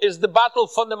battle is the battle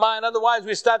for the mind. Otherwise,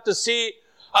 we start to see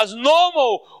as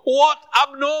normal what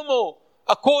abnormal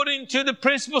according to the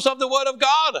principles of the Word of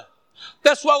God.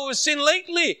 That's what we've seen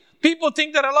lately. People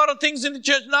think that a lot of things in the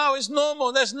church now is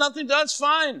normal. There's nothing, that's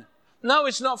fine. No,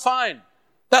 it's not fine.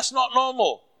 That's not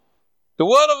normal. The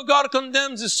Word of God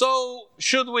condemns it, so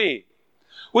should we.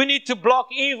 We need to block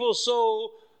evil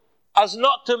so as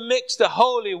not to mix the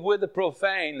holy with the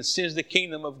profane, since the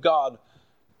kingdom of God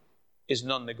is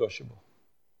non-negotiable.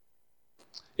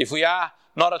 If we are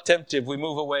not attentive, we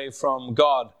move away from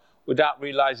God without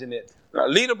realizing it.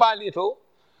 Little by little,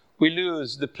 we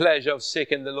lose the pleasure of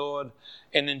seeking the Lord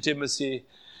in intimacy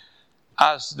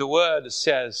as the Word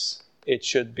says it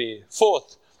should be.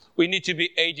 Fourth, we need to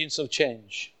be agents of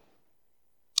change.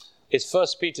 It's 1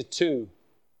 Peter 2,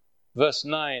 verse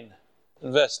 9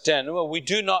 and verse 10. Well, we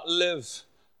do not live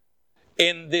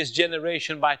in this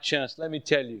generation by chance, let me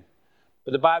tell you.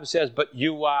 But the Bible says, but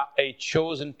you are a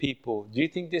chosen people. Do you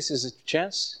think this is a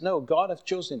chance? No, God has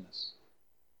chosen us.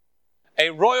 A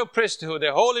royal priesthood,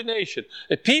 a holy nation,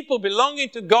 a people belonging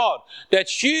to God,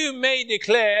 that you may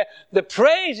declare the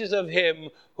praises of Him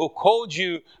who called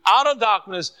you out of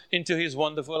darkness into His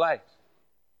wonderful light.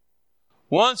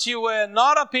 Once you were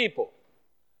not a people,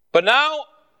 but now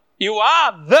you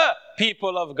are the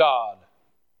people of God.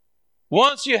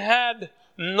 Once you have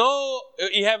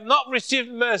not received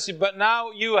mercy, but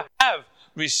now you have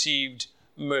received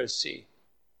mercy.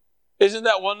 Isn't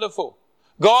that wonderful?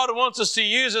 God wants us to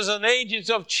use as an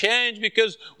agent of change,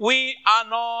 because we are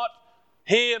not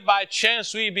here by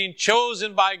chance. We've been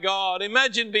chosen by God.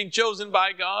 Imagine being chosen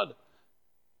by God.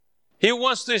 He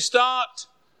wants to start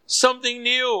something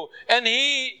new. And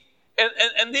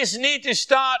this need to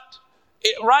start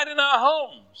right in our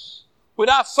homes, with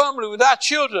our family, with our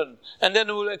children. And then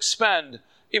we'll expand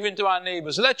even to our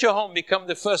neighbors. Let your home become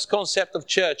the first concept of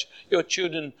church your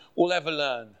children will ever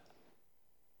learn.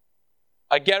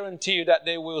 I guarantee you that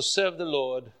they will serve the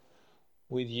Lord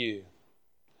with you.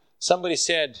 Somebody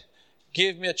said,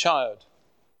 give me a child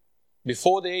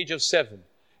before the age of 7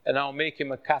 and I'll make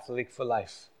him a Catholic for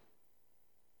life.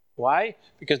 Why?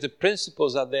 Because the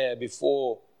principles are there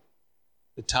before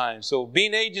the time. So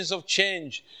being agents of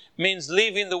change means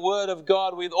living the Word of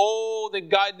God with all the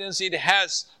guidance it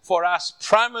has for us,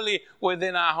 primarily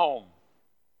within our home.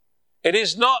 It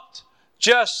is not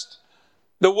just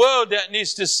the world that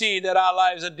needs to see that our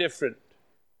lives are different,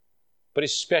 but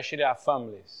especially our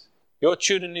families. Your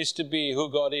children need to be who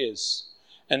God is,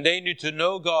 and they need to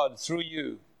know God through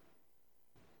you.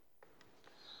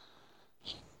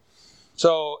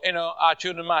 So, our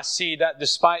children must see that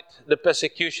despite the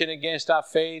persecution against our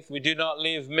faith, we do not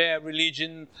live mere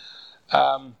religion.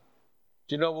 Do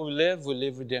you know what we live? We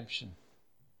live redemption.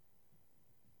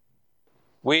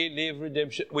 We live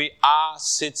redemption. We are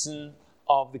citizens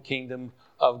of the kingdom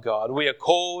of God. We are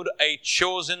called a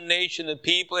chosen nation, a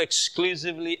people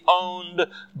exclusively owned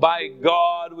by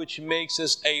God, which makes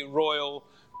us a royal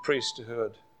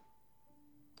priesthood.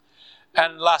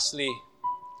 And lastly,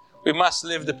 we must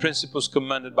live the principles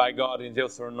commanded by God in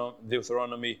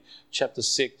Deuteronomy chapter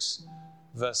 6,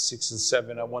 verse 6 and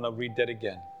 7. I want to read that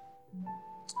again.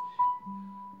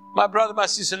 My brother, my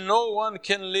sister, no one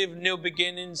can live new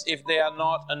beginnings if they are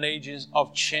not an agent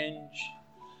of change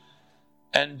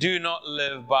and do not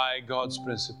live by God's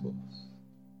principles.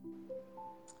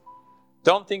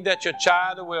 Don't think that your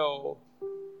child will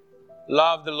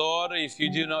love the Lord if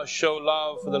you do not show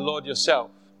love for the Lord yourself.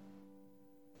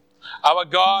 Our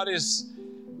God is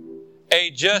a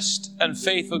just and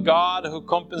faithful God who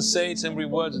compensates and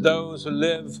rewards those who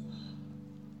live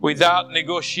without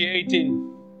negotiating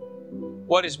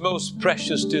what is most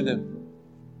precious to them,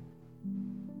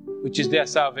 which is their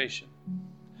salvation.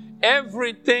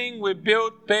 Everything we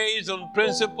built based on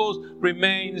principles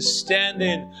remains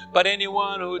standing. But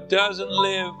anyone who doesn't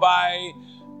live by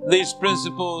these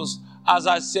principles, as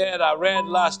I said, I read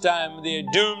last time, they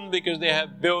are doomed because they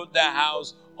have built their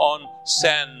house on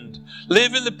sand.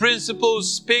 Living the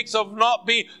principles speaks of not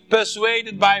being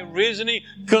persuaded by reasoning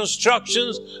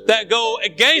constructions that go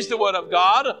against the Word of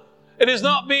God. It is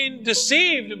not being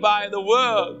deceived by the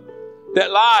word that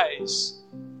lies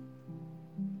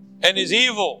and is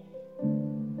evil.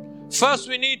 First,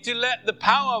 we need to let the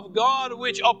power of God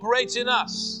which operates in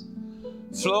us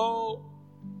flow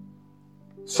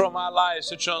from our lives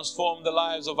to transform the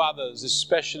lives of others,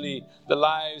 especially the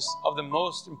lives of the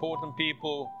most important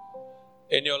people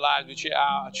in your lives, which are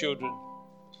our children,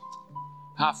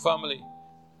 our family.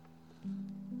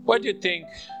 Where do you think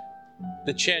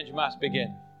the change must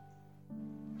begin?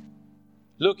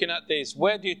 Looking at this,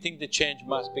 where do you think the change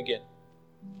must begin?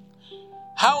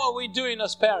 How are we doing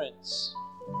as parents?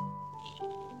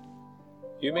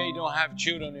 You may not have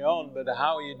children on your own, but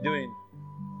how are you doing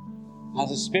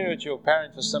as a spiritual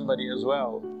parent for somebody as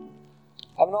well?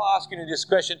 I'm not asking you this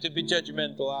question to be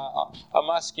judgmental. I'm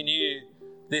asking you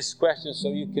this question so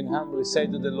you can humbly say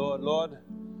to the Lord, Lord,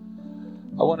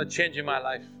 I want to change in my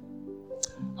life.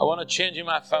 I want to change in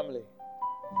my family.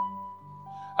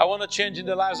 I want to change in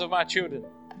the lives of my children.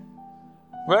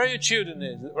 Where are your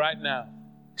children right now?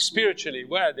 Spiritually,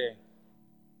 where are they?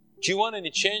 Do you want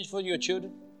any change for your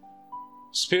children?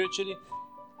 Spiritually?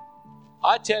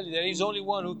 I tell you, there is only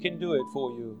one who can do it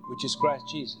for you, which is Christ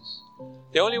Jesus.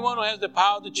 The only one who has the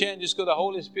power to change is called the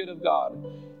Holy Spirit of God.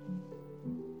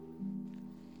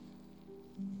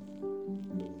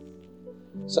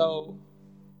 So,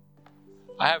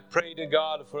 I have prayed to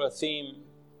God for a theme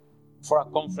for our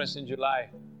conference in July.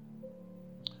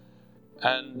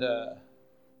 And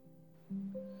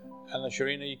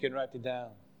Sharina, you can write it down.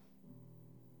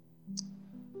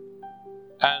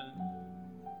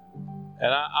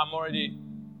 And I'm already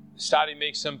starting to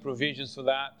make some provisions for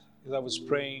that, because I was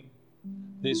praying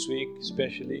this week,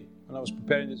 especially when I was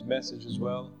preparing this message as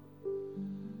well.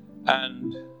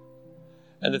 And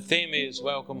the theme is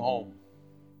welcome home.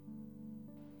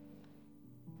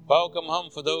 Welcome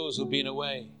home for those who've been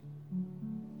away.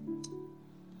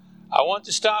 I want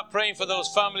to start praying for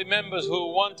those family members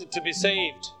who wanted to be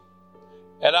saved.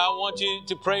 And I want you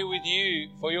to pray with you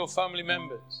for your family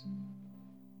members.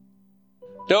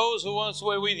 Those who once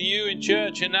were with you in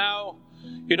church and now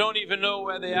you don't even know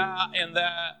where they are in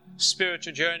their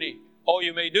spiritual journey. Or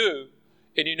you may do,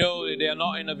 and you know that they are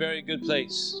not in a very good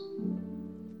place.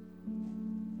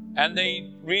 And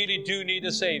they really do need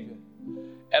a Savior.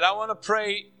 And I want to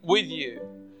pray with you.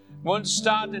 We want to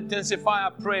start to intensify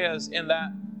our prayers in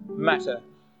that matter.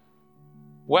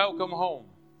 Welcome home.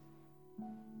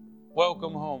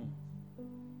 Welcome home.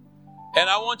 And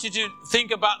I want you to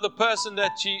think about the person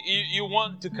that you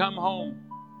want to come home.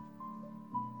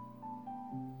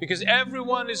 Because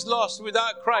everyone is lost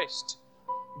without Christ.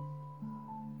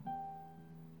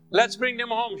 Let's bring them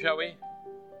home, shall we?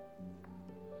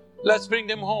 Let's bring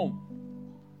them home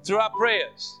through our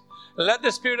prayers. Let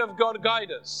the Spirit of God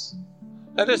guide us.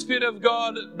 Let the Spirit of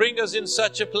God bring us in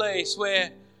such a place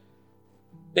where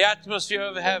the atmosphere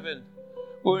of heaven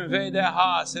will invade their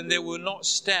hearts and they will not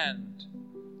stand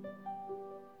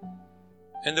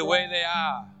in the way they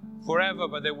are forever,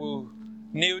 but they will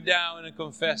kneel down and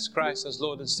confess Christ as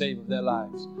Lord and Savior of their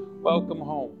lives. Welcome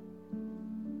home.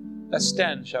 Let's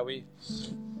stand, shall we?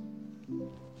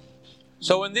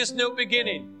 So in this new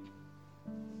beginning,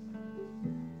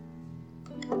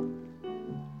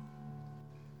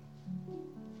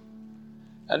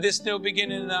 and this new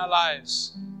beginning in our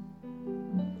lives,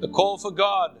 the call for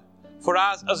God, for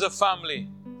us as a family.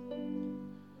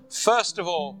 First of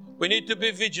all, we need to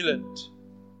be vigilant.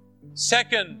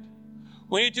 Second,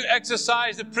 we need to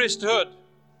exercise the priesthood.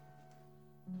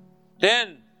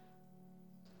 Then,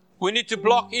 we need to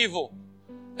block evil.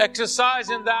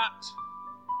 Exercising that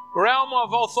realm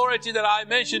of authority that I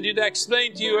mentioned, that I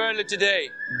explained to you earlier today.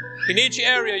 In each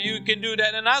area you can do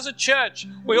that. And as a church,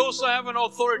 we also have an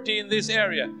authority in this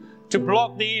area to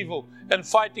block the evil and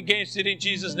fight against it in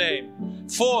Jesus' name.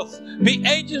 Fourth, be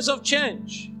agents of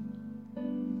change.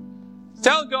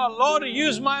 Tell God, Lord,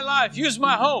 use my life, use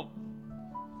my home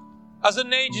as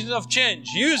an agent of change.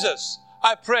 Use us,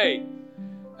 I pray.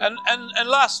 And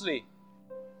lastly,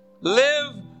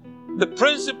 live the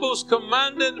principles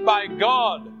commanded by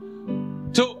God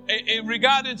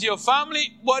regarding to your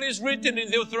family, what is written in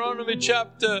Deuteronomy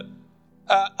chapter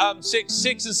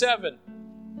 6 and 7.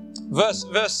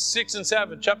 Verse 6 and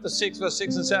 7. Chapter 6, verse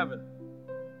 6 and 7.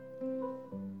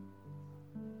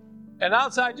 And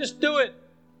outside, just do it.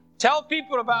 Tell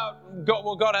people about God,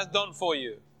 what God has done for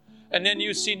you. And then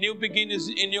you see new beginnings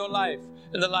in your life,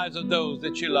 in the lives of those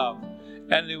that you love.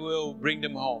 And it will bring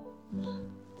them home.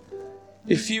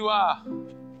 If you are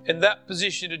in that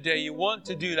position today, you want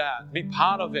to do that, be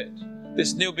part of it,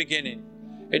 this new beginning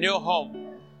in your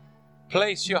home.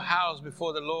 Place your house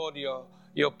before the Lord,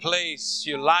 your place,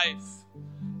 your life,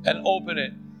 and open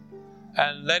it.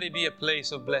 And let it be a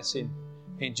place of blessing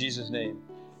in Jesus' name.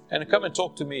 And come and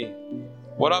talk to me.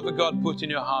 Whatever God put in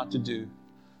your heart to do.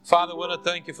 Father, I want to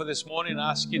thank you for this morning and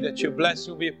ask you that your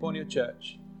blessing will be upon your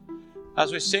church.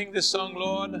 As we sing this song,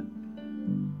 Lord,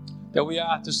 that we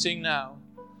are to sing now,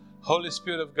 Holy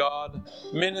Spirit of God,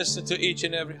 minister to each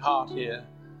and every heart here.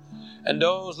 And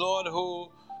those, Lord, who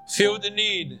feel the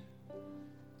need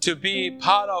to be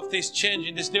part of this change,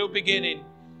 in this new beginning,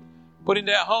 put in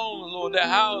their home, Lord, their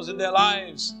house and their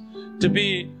lives, to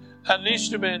be an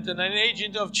instrument and an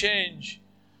agent of change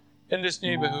in this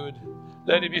neighborhood.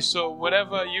 Let it be so.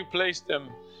 Whatever you place them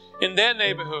in their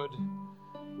neighborhood,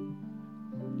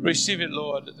 receive it,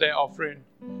 Lord, their offering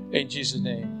in Jesus'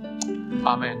 name.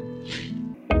 Amen.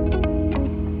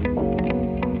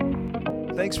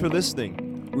 Thanks for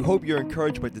listening. We hope you're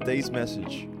encouraged by today's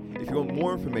message. If you want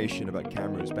more information about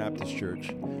Camrose Baptist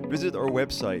Church, visit our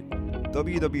website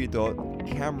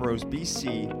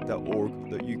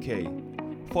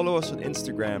www.camrosebc.org.uk. Follow us on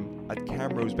Instagram at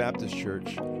Camrose Baptist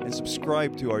Church and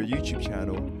subscribe to our YouTube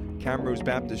channel, Camrose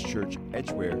Baptist Church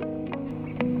Edgware.